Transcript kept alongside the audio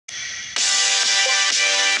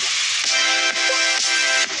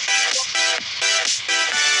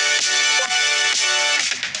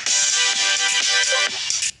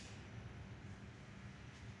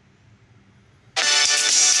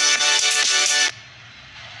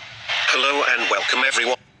Hello and welcome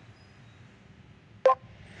everyone.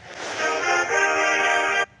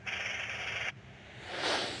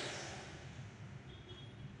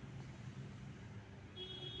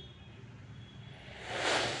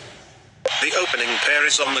 The opening pair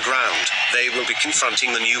is on the ground. They will be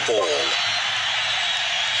confronting the new ball.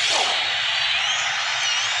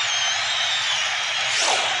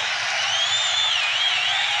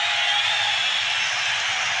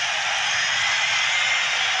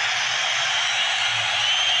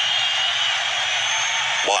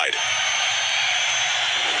 Wide.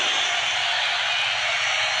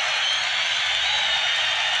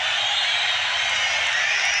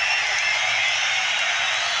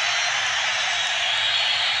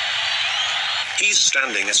 He's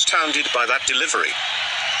standing astounded by that delivery.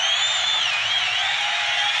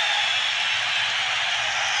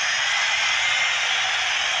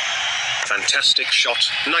 Fantastic shot,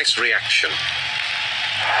 nice reaction.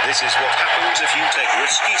 This is what happens if you take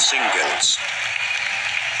risky singles.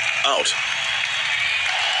 Out.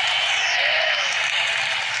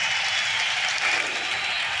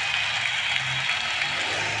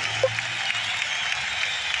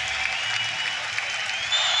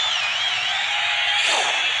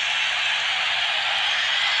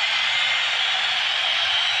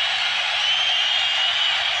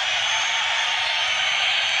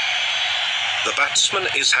 The batsman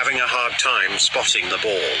is having a hard time spotting the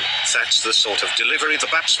ball. That's the sort of delivery the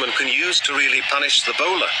batsman can use to really punish the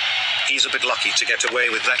bowler. He's a bit lucky to get away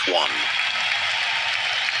with that one.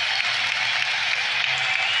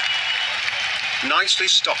 Nicely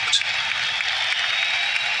stopped.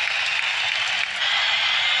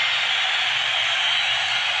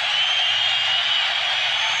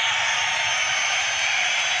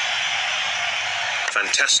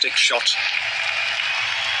 Fantastic shot.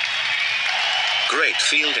 Great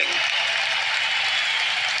fielding.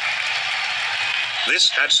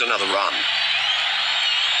 This adds another run.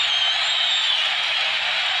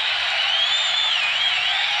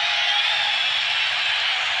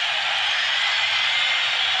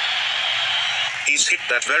 He's hit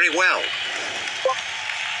that very well.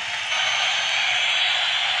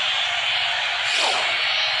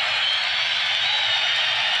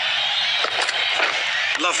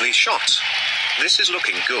 Lovely shot. This is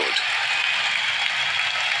looking good.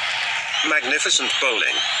 Magnificent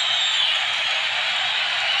bowling.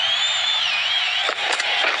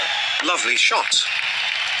 Lovely shot.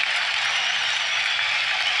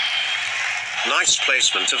 Nice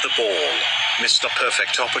placement of the ball. Missed a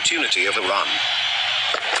perfect opportunity of a run.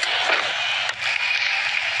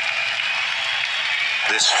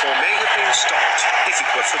 This four may have been stopped if it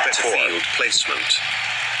were for better field placement.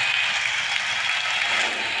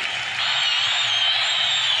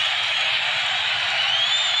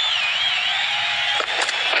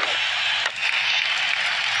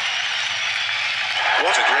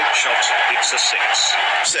 What a great shot. It's a 6.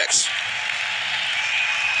 6.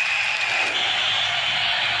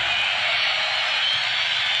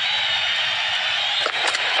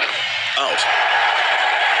 Out.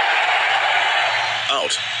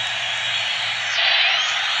 Out.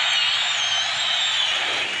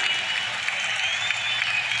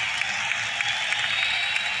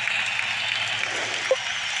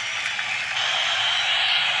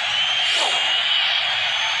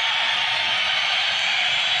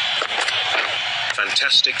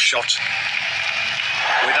 Fantastic shot.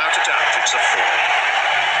 Without a doubt, it's a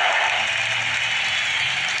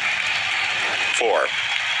 4.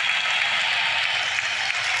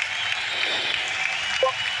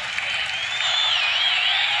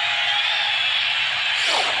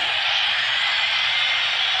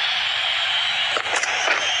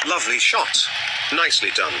 4. Lovely shot.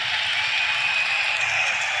 Nicely done.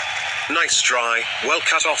 Nice try. Well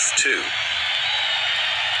cut off too.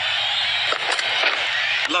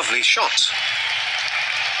 Lovely shot.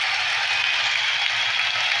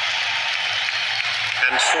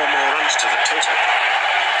 And 4 more runs to the total.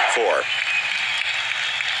 4.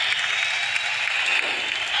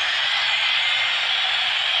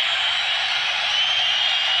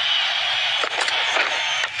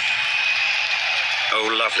 Oh,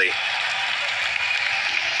 lovely.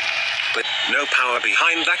 But no power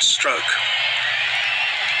behind that stroke.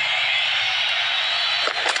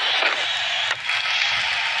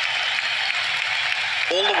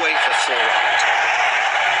 All the way for 4 runs.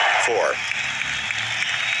 4.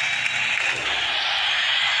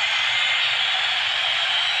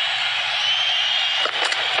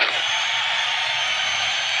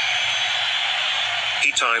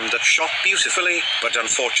 He timed that shot beautifully, but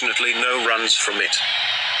unfortunately no runs from it.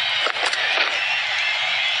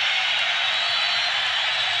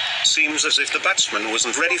 seems as if the batsman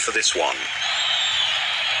wasn't ready for this one.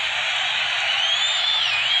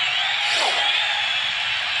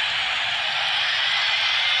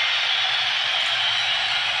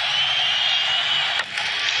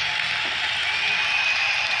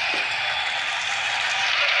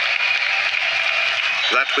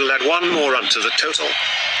 That will add one more run to the total.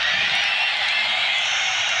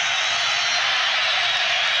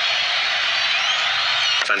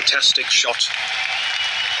 Fantastic shot.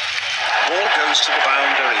 Ball goes to the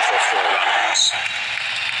boundary for 4 runs.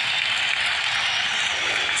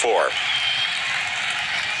 4.